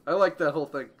that. I like that whole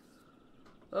thing.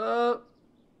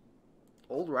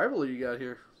 Old rivalry you got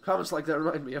here. Comments like that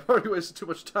remind me, I've already wasted too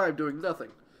much time doing nothing.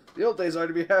 The old days are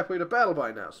to be halfway to battle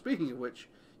by now. Speaking of which,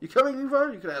 you coming,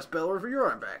 Ingvar? You could ask Bellower for your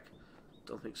arm back.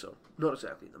 Don't think so. Not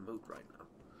exactly in the mood right now.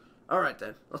 Alright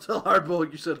then, I'll tell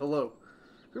Hardbull you said hello.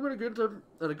 Crewman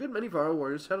and a good many Varl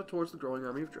warriors headed towards the growing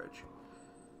army of Dredge.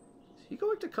 Is he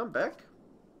going to come back?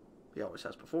 He always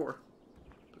has before.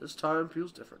 But this time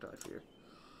feels different, I fear.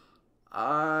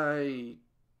 I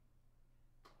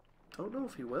don't know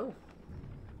if he will.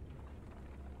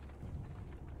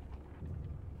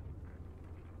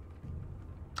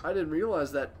 I didn't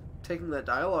realize that taking that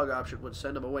dialogue option would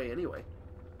send him away anyway.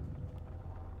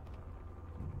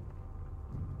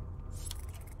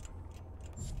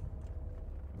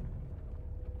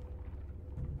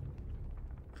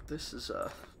 This is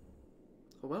a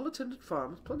well-attended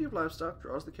farm with plenty of livestock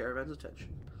draws the caravan's attention.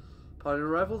 Upon your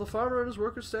arrival, the farmer and his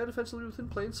workers stand defensively within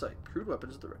plain sight, crude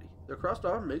weapons at the ready. Their crossed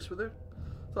arm makes for their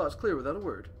thoughts clear without a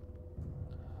word.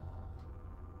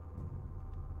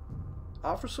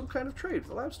 Offers some kind of trade for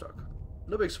the livestock.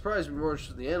 No big surprise to be more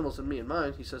interested in the animals than me and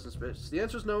mine, he says in spits. The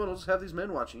answer is no, and I'll just have these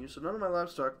men watching you, so none of my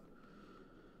livestock.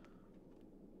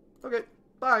 Okay,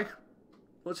 bye.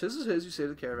 What's his is his, you say to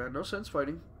the caravan. No sense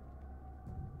fighting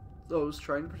those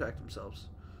trying to protect themselves.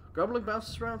 Grumbling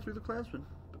bounces around through the clansmen,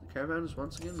 but the caravan is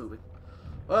once again moving.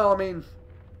 Well, I mean,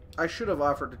 I should have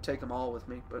offered to take them all with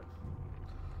me, but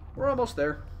we're almost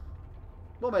there.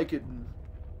 We'll make it in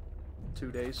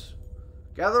 2 days.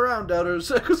 Gather around, doubters,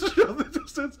 echoes show the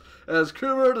distance, as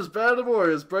Kuma and his band of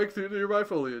warriors break through nearby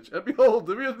foliage. And behold,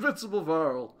 the invincible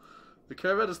Varl. The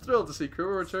caravan is thrilled to see Kuma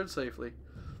return safely.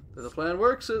 Did the plan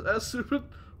work, as Supin?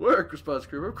 Work, responds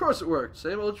Kuma. Of course it worked.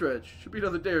 Same old dredge. Should be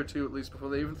another day or two at least before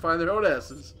they even find their own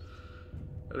asses.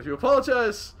 And if you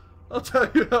apologize, I'll tell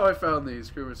you how I found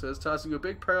these, Kuma says, tossing a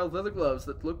big pair of leather gloves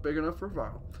that look big enough for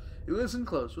Varl. He lives in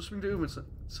close, whispering to Ubin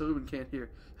so Ubin can't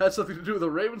hear. Had something to do with a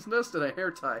raven's nest and a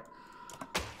hair tie.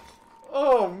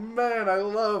 Oh man, I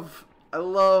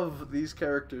love these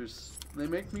characters. They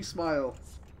make me smile,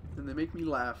 and they make me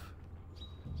laugh.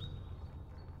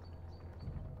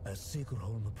 As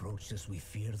Sigurholm approaches, we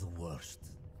fear the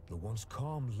worst. The once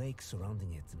calm lake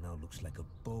surrounding it now looks like a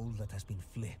bowl that has been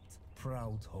flipped.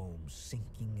 Proud homes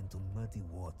sinking into muddy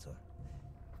water.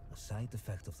 A side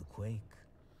effect of the quake.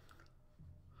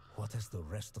 What has the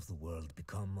rest of the world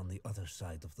become on the other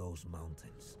side of those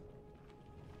mountains?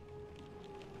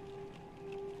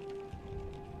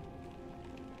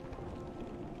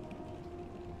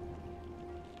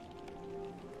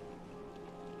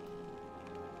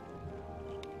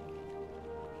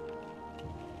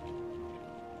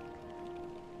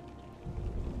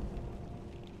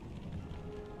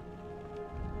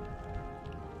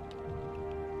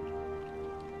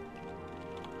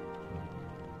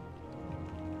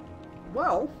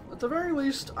 Well, at the very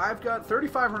least, I've got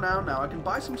 35 renown now. I can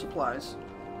buy some supplies.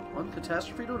 One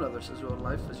catastrophe to another, says your own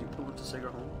life as you pull into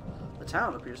Sigurholm. The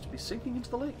town appears to be sinking into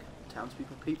the lake.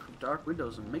 Townspeople peek from dark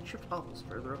windows and makeshift hovels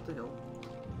further up the hill.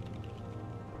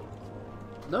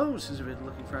 No, says Ubin,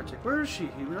 looking frantic. Where is she?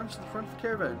 He runs to the front of the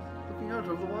caravan, looking out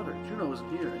over the water. Juno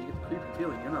isn't here, and you get the creepy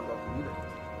feeling you're not welcome either.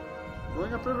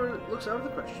 Going upriver, it looks out of the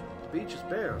question. The beach is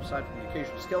bare, aside from the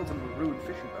occasional skeleton of a ruined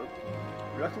fishing boat.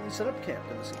 Reluctantly set up camp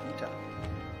in the sinking town.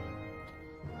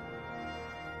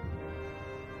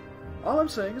 All I'm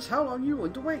saying is, how long are you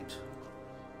willing to wait?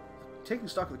 Taking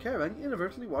stock of the caravan, you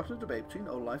inadvertently walked into a debate between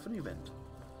Olaf and Ubend.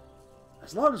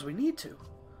 As long as we need to.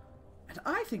 And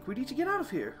I think we need to get out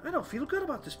of here. I don't feel good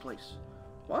about this place.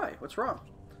 Why? What's wrong?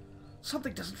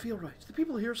 Something doesn't feel right. The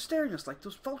people here are staring at us like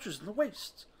those vultures in the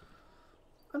wastes.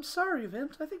 I'm sorry,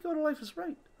 Event. I think Life is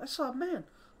right. I saw a man.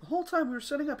 The whole time we were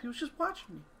setting up, he was just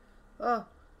watching me.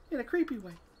 In a creepy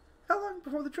way. How long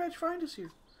before the dredge find us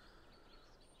here?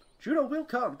 Juno will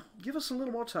come. Give us a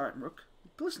little more time, Rook.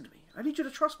 Listen to me. I need you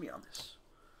to trust me on this.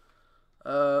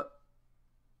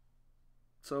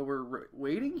 So we're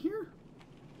waiting here?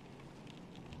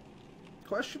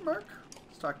 Question mark?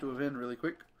 Let's talk to Evin really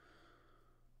quick.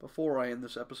 Before I end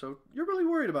this episode. You're really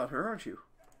worried about her, aren't you?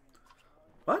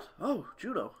 What? Oh,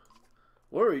 Juno.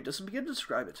 Worried doesn't begin to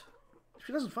describe it. If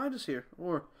she doesn't find us here,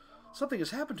 or something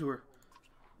has happened to her.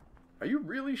 Are you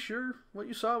really sure what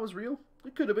you saw was real?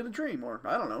 It could have been a dream, or,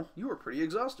 I don't know, you were pretty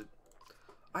exhausted.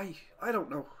 I don't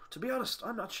know. To be honest,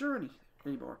 I'm not sure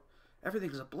anymore.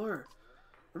 Everything's a blur.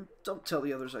 And don't tell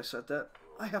the others I said that.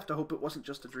 I have to hope it wasn't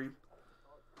just a dream.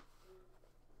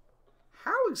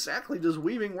 How exactly does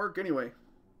weaving work anyway?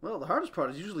 Well, the hardest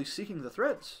part is usually seeking the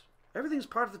threads. Everything's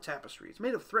part of the tapestry. It's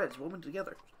made of threads woven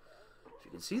together. If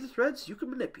you can see the threads, you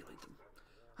can manipulate them.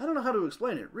 I don't know how to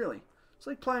explain it, really. It's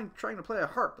like trying to play a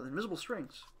harp with invisible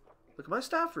strings. Look at my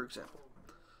staff, for example.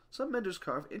 Some menders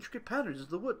carve intricate patterns into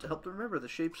the wood to help them remember the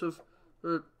shapes of...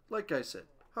 like I said,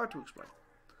 hard to explain.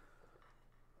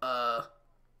 I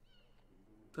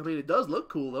mean, it does look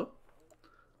cool, though.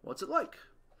 What's it like?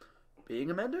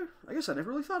 Being a mender? I guess I never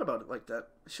really thought about it like that.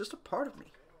 It's just a part of me.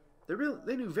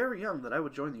 They knew very young that I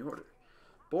would join the order.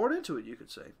 Born into it, you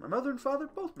could say. My mother and father,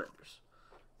 both menders.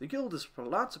 The guild is for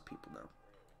lots of people now.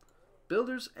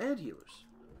 Builders and healers.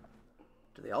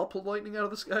 Do they all pull lightning out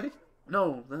of the sky?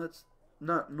 No, that's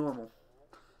not normal.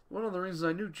 One of the reasons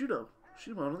I knew Juno.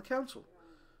 She's one on the council.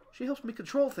 She helps me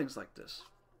control things like this,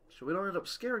 so we don't end up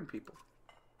scaring people.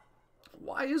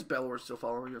 Why is Belor still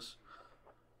following us?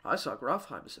 I saw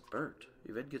Grafheim as it burned.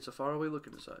 Yvette gets a faraway look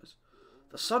in his eyes.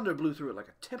 The sunder blew through it like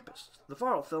a tempest. The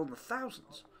Varl fell in the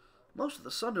thousands. Most of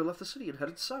the sunder left the city and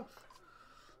headed south.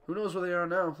 Who knows where they are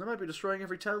now? They might be destroying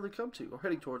every town they come to, or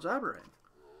heading towards Aberrang.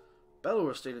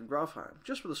 Belor stayed in Grafheim,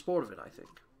 just for the sport of it, I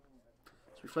think.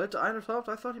 As we fled to Einertoft,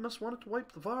 I thought he must wanted to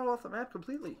wipe the Varl off the map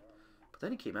completely. But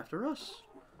then he came after us.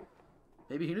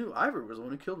 Maybe he knew Ivor was the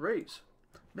one who killed Reyes.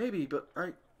 Maybe, but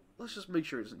let's just make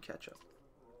sure he doesn't catch up.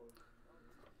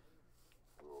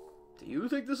 Do you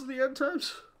think this is the end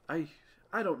times? I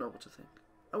don't know what to think.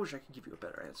 I wish I could give you a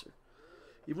better answer.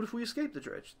 Even if we escape the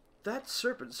dredge, that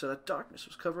serpent said that darkness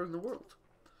was covering the world.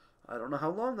 I don't know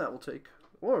how long that will take,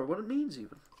 or what it means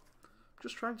even. I'm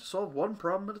just trying to solve one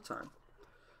problem at a time.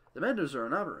 The Menders are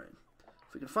in Aberrang.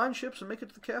 If we can find ships and make it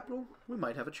to the capital, we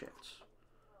might have a chance.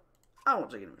 I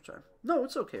won't take any more time. No,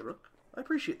 it's okay, Rook. I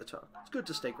appreciate the talk. It's good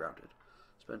to stay grounded.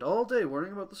 Spend all day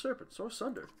worrying about the serpents or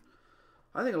Sunder.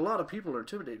 I think a lot of people are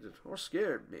intimidated, or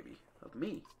scared, maybe, of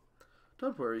me.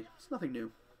 Don't worry, it's nothing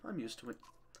new. I'm used to it.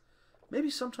 Maybe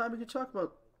sometime we can talk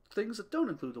about things that don't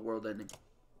include the world ending.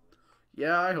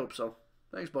 Yeah, I hope so.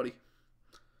 Thanks, buddy.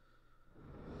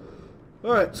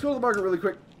 Alright, let's go to the market really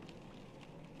quick.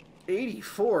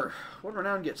 84. One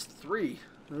renown gets 3.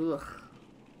 Ugh.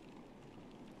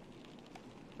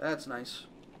 That's nice.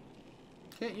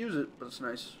 Can't use it, but it's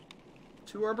nice.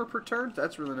 2 armor per turn?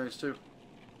 That's really nice, too.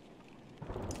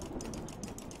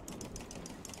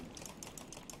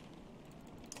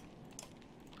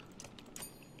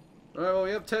 Alright, well,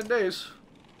 we have 10 days.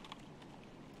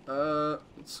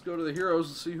 Let's go to the heroes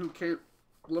and see who can't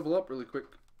level up really quick.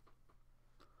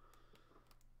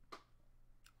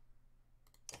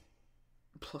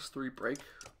 +3 break.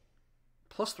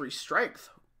 +3 strength.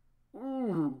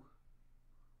 Ooh.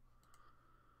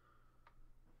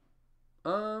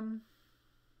 I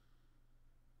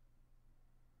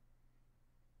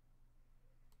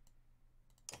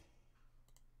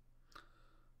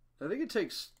think it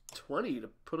takes 20 to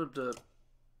put him to...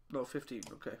 No, 15.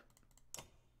 Okay.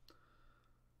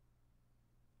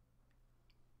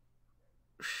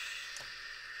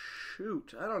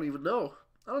 Shoot. I don't even know.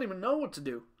 I don't even know what to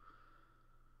do.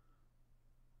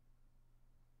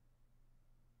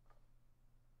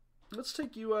 Let's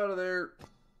take you out of there.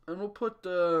 And we'll put...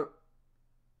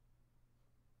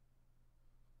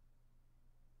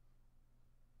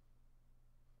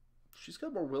 She's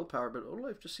got more willpower, but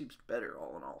Life just seems better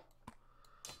all in all.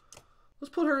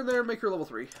 Let's put her in there and make her level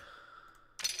 3.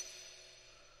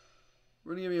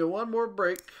 We're going to give you one more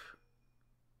break.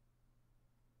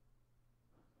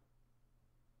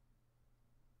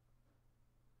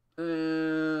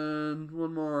 And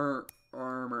one more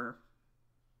armor.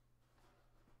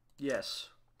 Yes.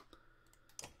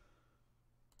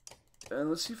 And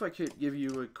let's see if I can give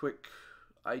you a quick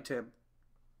item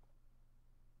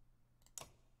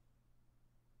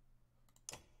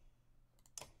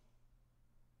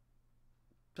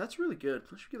That's really good.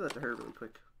 I should give that to her really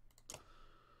quick.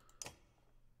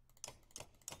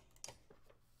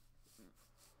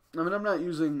 I mean, I'm not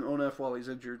using ONF while he's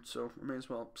injured, so I may as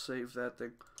well save that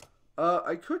thing.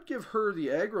 I could give her the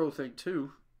aggro thing,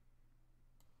 too.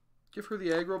 Give her the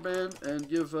aggro band and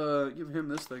give him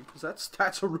this thing. Because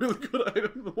that's a really good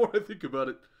item the more I think about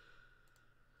it.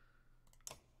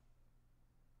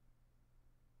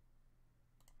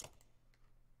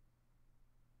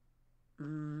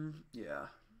 Yeah.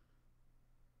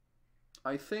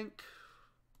 I think...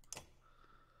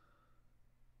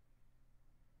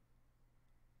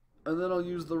 And then I'll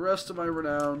use the rest of my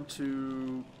renown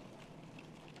to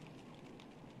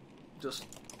just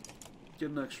get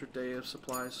an extra day of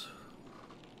supplies.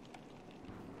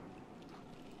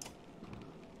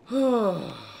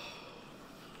 Well,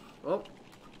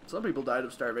 some people died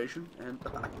of starvation, and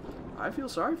I feel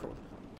sorry for them.